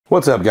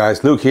What's up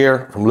guys, Luke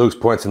here from Luke's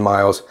Points and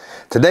Miles.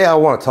 Today I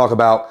want to talk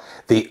about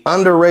the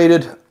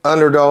underrated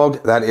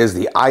underdog that is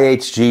the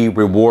IHG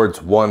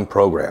Rewards 1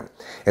 program.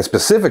 And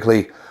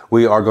specifically,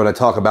 we are going to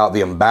talk about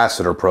the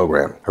Ambassador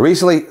program. I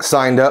recently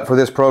signed up for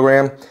this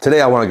program.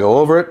 Today I want to go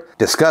over it,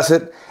 discuss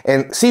it,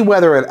 and see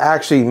whether it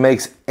actually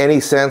makes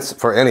any sense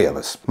for any of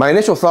us. My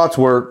initial thoughts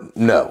were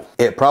no.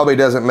 It probably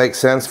doesn't make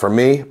sense for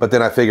me, but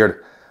then I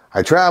figured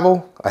I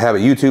travel, I have a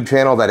YouTube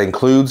channel that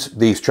includes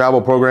these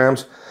travel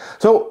programs.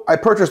 So I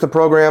purchased the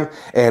program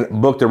and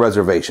booked a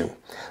reservation.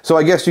 So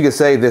I guess you could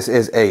say this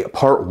is a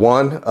part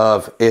one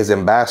of Is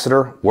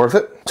Ambassador Worth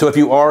It? So if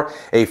you are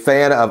a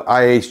fan of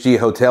IHG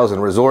hotels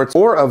and resorts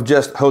or of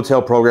just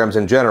hotel programs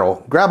in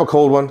general, grab a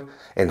cold one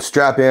and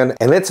strap in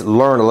and let's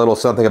learn a little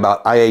something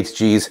about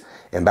IHG's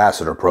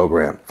Ambassador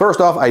program.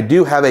 First off, I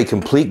do have a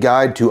complete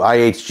guide to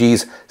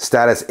IHG's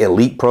Status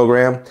Elite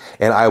program,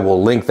 and I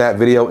will link that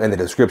video in the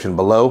description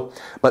below.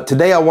 But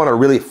today I want to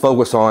really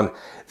focus on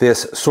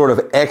this sort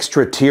of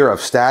extra tier of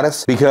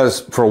status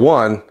because, for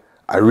one,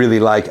 I really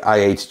like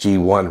IHG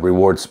 1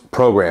 Rewards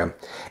program.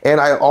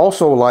 And I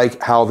also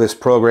like how this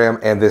program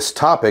and this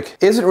topic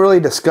isn't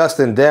really discussed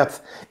in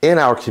depth in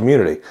our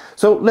community.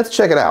 So let's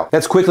check it out.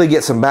 Let's quickly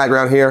get some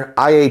background here.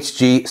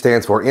 IHG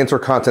stands for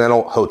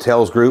Intercontinental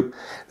Hotels Group.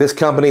 This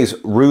company's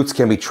roots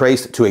can be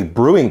traced to a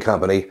brewing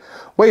company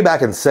way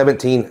back in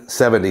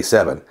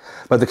 1777.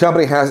 But the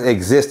company has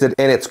existed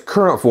in its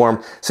current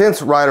form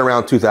since right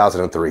around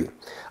 2003.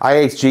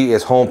 IHG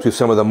is home to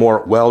some of the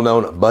more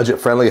well-known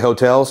budget-friendly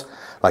hotels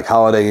like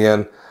Holiday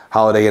Inn,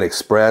 Holiday Inn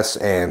Express,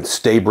 and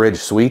Staybridge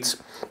Suites.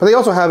 But they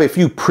also have a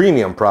few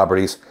premium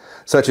properties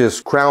such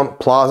as Crown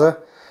Plaza,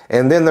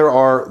 and then there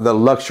are the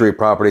luxury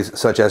properties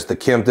such as the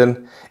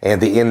Kimpton and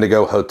the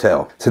Indigo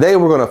Hotel. Today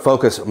we're going to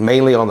focus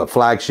mainly on the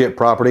flagship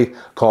property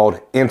called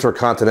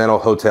Intercontinental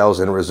Hotels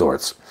and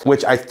Resorts,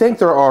 which I think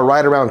there are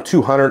right around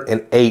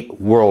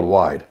 208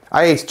 worldwide.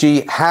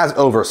 IHG has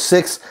over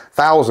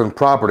 6,000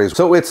 properties,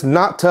 so it's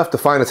not tough to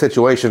find a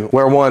situation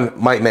where one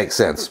might make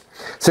sense.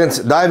 Since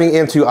diving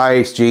into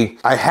IHG,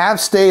 I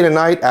have stayed a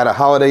night at a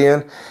Holiday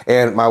Inn,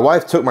 and my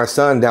wife took my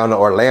son down to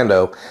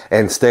Orlando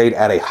and stayed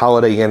at a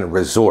Holiday Inn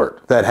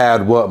resort that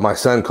had what my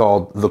son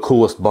called the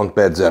coolest bunk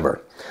beds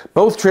ever.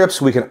 Both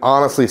trips, we can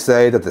honestly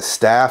say that the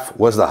staff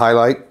was the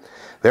highlight.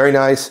 Very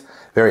nice,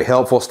 very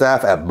helpful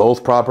staff at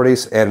both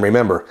properties, and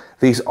remember,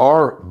 these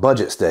are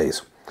budget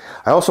stays.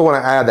 I also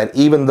want to add that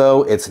even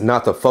though it's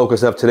not the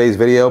focus of today's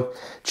video,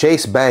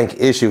 Chase Bank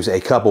issues a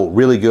couple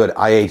really good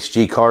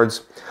IHG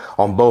cards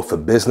on both the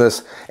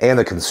business and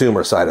the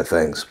consumer side of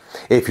things.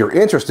 If you're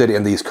interested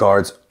in these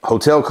cards,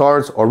 hotel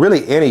cards, or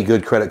really any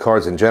good credit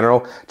cards in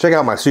general, check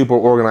out my super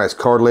organized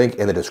card link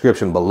in the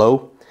description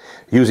below.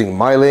 Using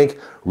my link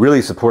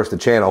really supports the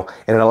channel,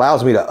 and it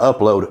allows me to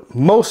upload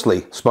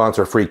mostly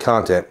sponsor-free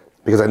content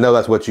because I know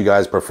that's what you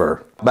guys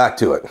prefer. Back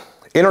to it.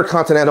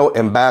 Intercontinental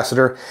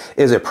Ambassador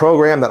is a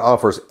program that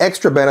offers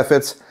extra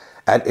benefits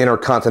at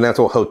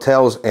Intercontinental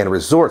Hotels and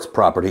Resorts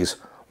properties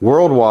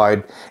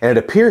worldwide, and it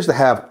appears to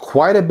have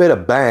quite a bit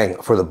of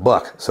bang for the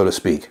buck, so to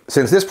speak.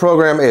 Since this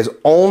program is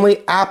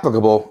only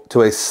applicable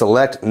to a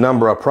select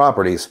number of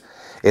properties,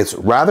 it's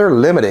rather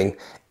limiting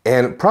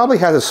and probably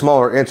has a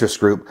smaller interest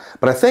group,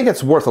 but I think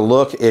it's worth a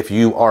look if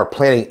you are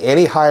planning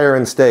any higher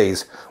end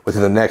stays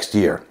within the next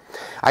year.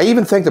 I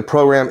even think the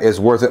program is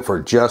worth it for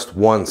just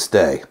one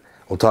stay.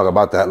 We'll talk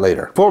about that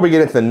later. Before we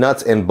get into the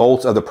nuts and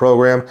bolts of the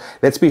program,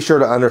 let's be sure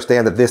to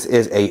understand that this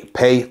is a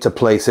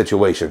pay-to-play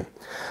situation.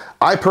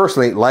 I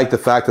personally like the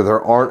fact that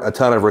there aren't a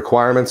ton of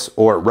requirements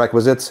or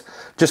requisites.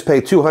 Just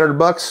pay 200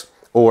 bucks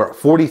or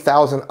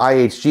 40,000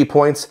 IHG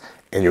points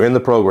and you're in the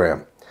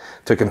program.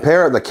 To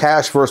compare the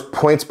cash versus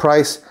points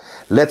price,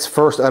 let's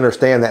first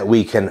understand that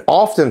we can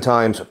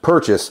oftentimes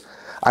purchase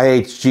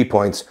IHG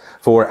points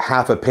for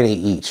half a penny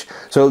each.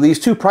 So these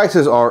two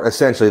prices are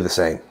essentially the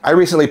same. I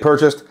recently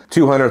purchased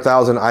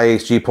 200,000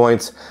 IHG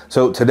points.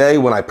 So today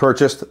when I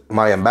purchased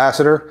my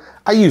Ambassador,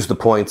 I used the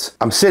points.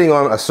 I'm sitting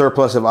on a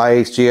surplus of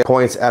IHG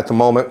points at the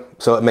moment,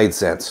 so it made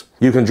sense.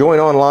 You can join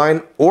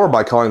online or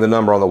by calling the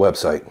number on the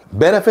website.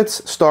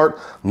 Benefits start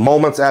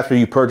moments after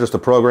you purchase the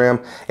program,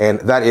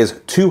 and that is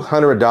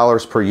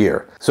 $200 per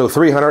year. So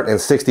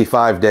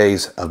 365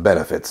 days of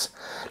benefits.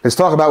 Let's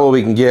talk about what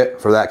we can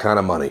get for that kind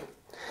of money.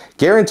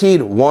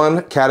 Guaranteed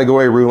one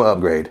category room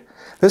upgrade.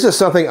 This is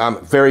something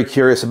I'm very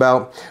curious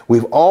about.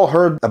 We've all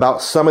heard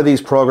about some of these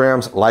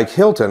programs like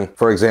Hilton,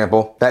 for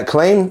example, that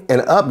claim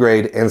an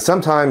upgrade, and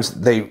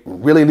sometimes they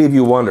really leave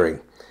you wondering,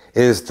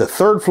 is the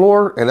third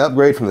floor an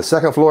upgrade from the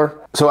second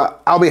floor? So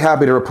I'll be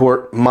happy to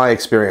report my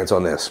experience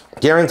on this.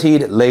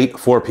 Guaranteed late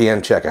 4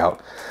 p.m. checkout.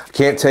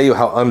 Can't tell you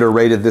how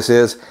underrated this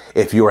is.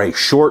 If you're a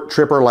short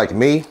tripper like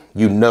me,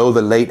 you know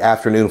the late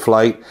afternoon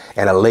flight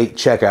and a late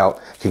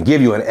checkout can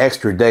give you an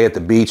extra day at the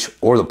beach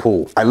or the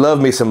pool. I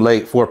love me some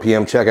late 4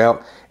 p.m.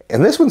 checkout,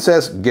 and this one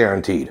says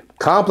guaranteed.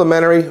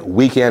 Complimentary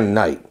weekend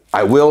night.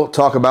 I will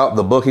talk about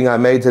the booking I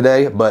made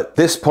today, but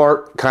this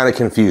part kind of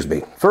confused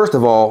me. First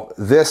of all,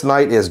 this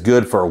night is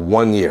good for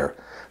 1 year.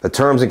 The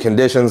terms and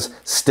conditions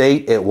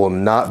state it will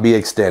not be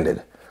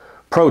extended.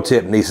 Pro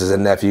tip, nieces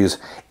and nephews,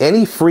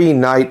 any free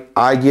night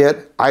I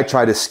get, I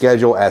try to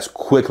schedule as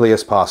quickly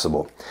as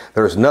possible.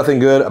 There's nothing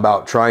good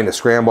about trying to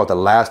scramble at the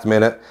last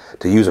minute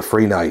to use a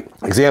free night.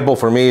 Example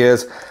for me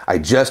is, I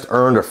just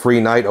earned a free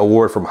night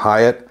award from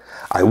Hyatt.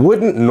 I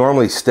wouldn't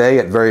normally stay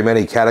at very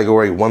many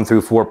category 1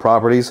 through 4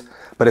 properties,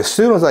 but as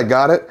soon as I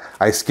got it,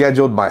 I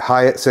scheduled my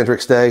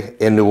Hyatt-centric stay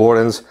in New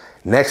Orleans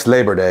next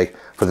Labor Day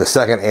for the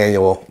second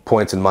annual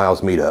Points and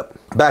Miles meetup.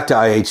 Back to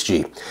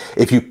IHG.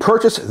 If you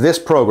purchase this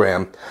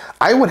program,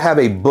 I would have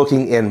a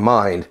booking in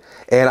mind,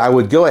 and I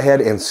would go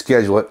ahead and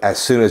schedule it as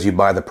soon as you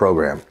buy the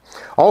program.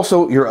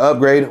 Also, your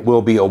upgrade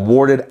will be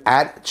awarded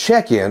at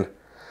check-in,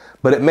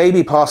 but it may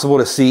be possible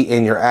to see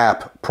in your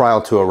app prior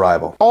to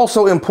arrival.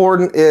 Also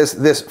important is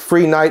this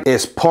free night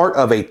is part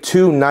of a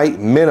 2-night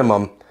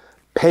minimum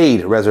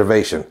paid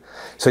reservation,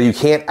 so you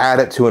can't add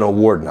it to an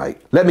award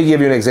night. Let me give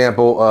you an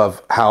example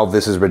of how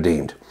this is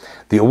redeemed.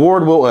 The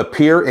award will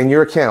appear in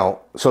your account,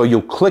 so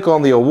you'll click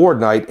on the award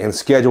night and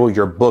schedule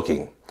your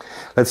booking.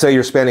 Let's say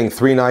you're spending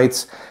 3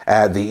 nights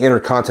at the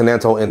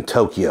Intercontinental in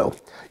Tokyo.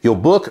 You'll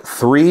book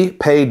 3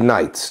 paid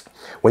nights.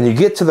 When you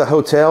get to the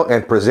hotel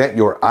and present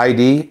your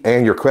ID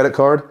and your credit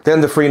card,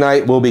 then the free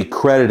night will be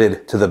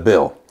credited to the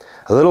bill.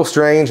 A little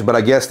strange, but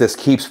I guess this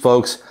keeps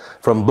folks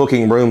from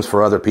booking rooms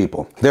for other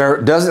people.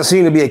 There doesn't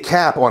seem to be a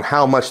cap on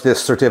how much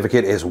this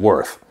certificate is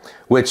worth,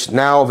 which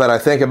now that I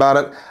think about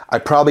it, I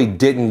probably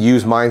didn't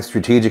use mine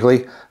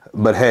strategically,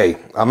 but hey,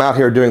 I'm out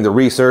here doing the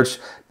research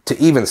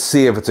to even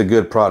see if it's a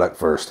good product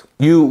first.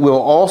 You will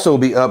also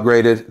be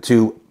upgraded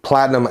to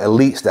Platinum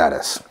Elite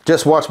status.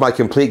 Just watch my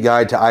complete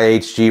guide to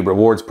IHG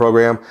rewards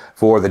program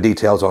for the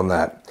details on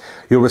that.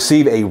 You'll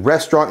receive a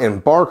restaurant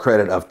and bar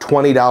credit of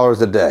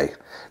 $20 a day.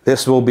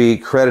 This will be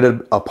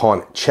credited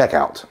upon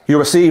checkout. You'll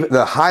receive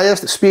the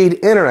highest speed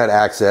internet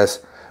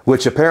access,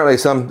 which apparently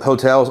some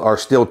hotels are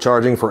still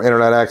charging for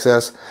internet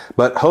access,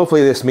 but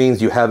hopefully this means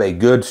you have a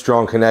good,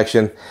 strong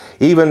connection,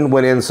 even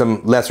when in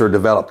some lesser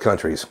developed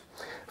countries.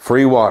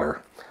 Free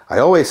water. I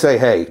always say,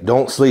 hey,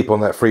 don't sleep on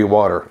that free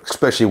water,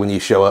 especially when you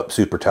show up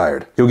super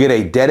tired. You'll get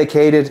a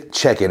dedicated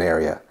check-in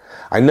area.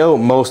 I know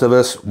most of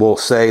us will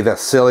say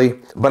that's silly,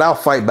 but I'll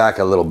fight back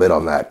a little bit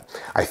on that.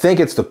 I think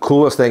it's the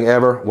coolest thing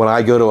ever when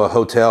I go to a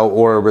hotel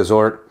or a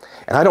resort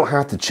and I don't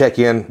have to check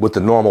in with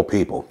the normal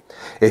people.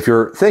 If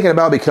you're thinking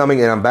about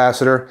becoming an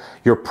ambassador,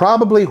 you're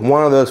probably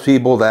one of those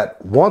people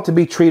that want to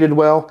be treated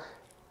well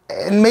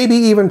and maybe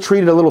even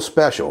treated a little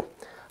special.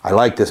 I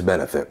like this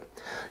benefit.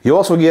 You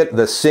also get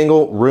the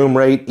single room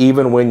rate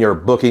even when you're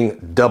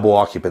booking double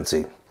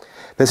occupancy.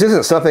 This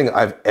isn't something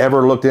I've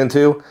ever looked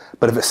into,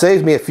 but if it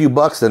saves me a few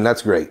bucks, then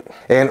that's great.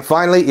 And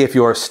finally, if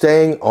you're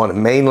staying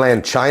on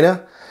mainland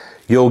China,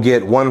 you'll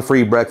get 1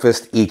 free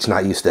breakfast each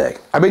night you stay.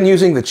 I've been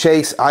using the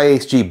Chase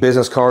IHG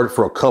business card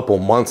for a couple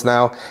months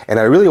now, and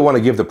I really want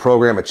to give the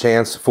program a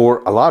chance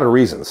for a lot of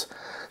reasons.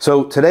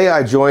 So today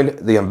I joined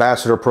the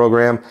Ambassador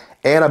program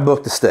and I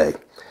booked a stay.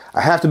 I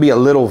have to be a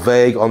little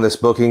vague on this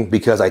booking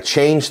because I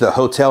changed the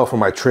hotel for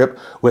my trip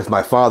with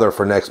my father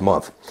for next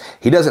month.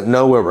 He doesn't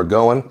know where we're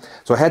going,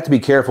 so I had to be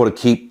careful to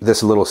keep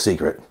this a little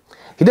secret.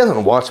 He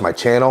doesn't watch my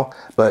channel,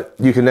 but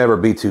you can never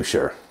be too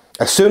sure.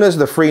 As soon as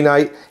the free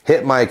night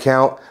hit my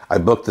account, I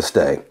booked the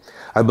stay.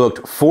 I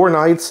booked 4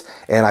 nights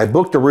and I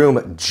booked a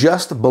room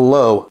just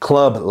below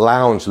club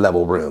lounge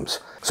level rooms.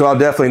 So I'll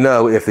definitely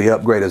know if the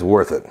upgrade is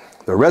worth it.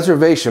 The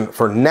reservation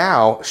for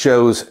now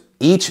shows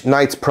each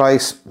night's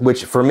price,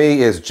 which for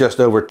me is just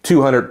over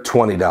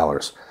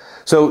 $220.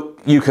 So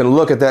you can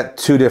look at that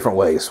 2 different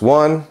ways.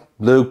 One,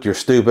 Luke, you're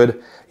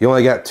stupid. You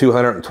only got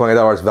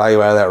 $220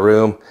 value out of that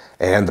room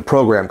and the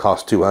program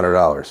costs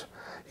 $200.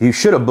 You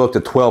should have booked a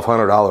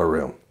 $1,200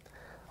 room.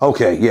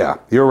 Okay, yeah,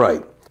 you're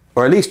right.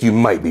 Or at least you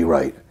might be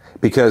right,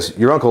 because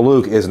your Uncle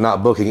Luke is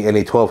not booking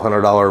any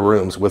 $1,200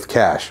 rooms with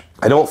cash.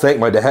 I don't think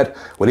my dad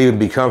would even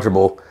be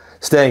comfortable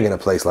staying in a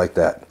place like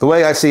that. The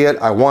way I see it,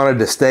 I wanted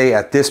to stay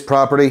at this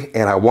property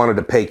and I wanted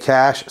to pay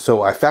cash,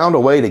 so I found a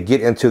way to get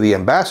into the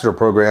Ambassador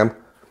program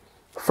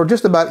for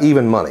just about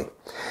even money.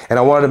 And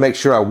I wanted to make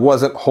sure I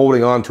wasn't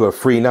holding on to a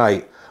free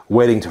night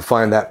waiting to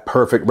find that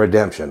perfect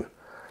redemption.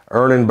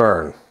 Earn and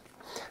burn.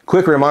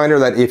 Quick reminder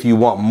that if you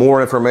want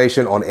more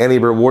information on any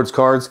rewards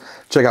cards,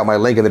 check out my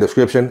link in the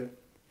description.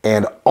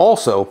 And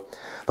also,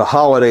 the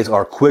holidays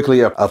are quickly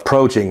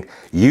approaching.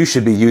 You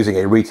should be using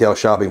a retail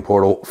shopping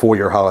portal for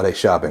your holiday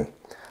shopping.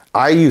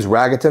 I use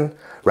Rakuten.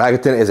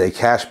 Rakuten is a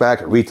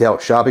cashback retail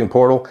shopping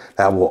portal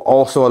that will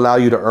also allow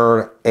you to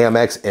earn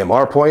Amex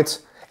MR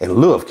points in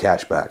lieu of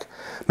cashback,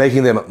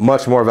 making them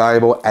much more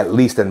valuable, at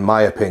least in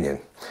my opinion.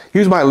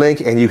 Use my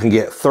link and you can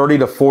get $30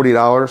 to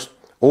 $40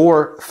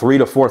 or 3,000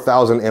 to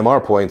 4,000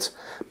 MR points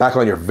back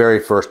on your very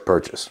first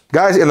purchase.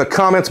 Guys, in the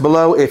comments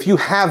below, if you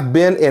have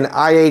been an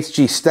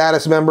IHG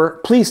status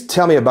member, please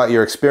tell me about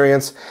your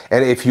experience.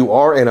 And if you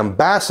are an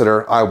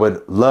ambassador, I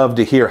would love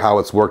to hear how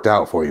it's worked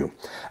out for you.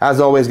 As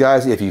always,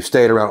 guys, if you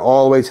stayed around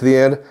all the way to the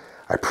end,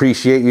 I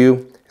appreciate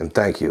you and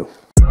thank you.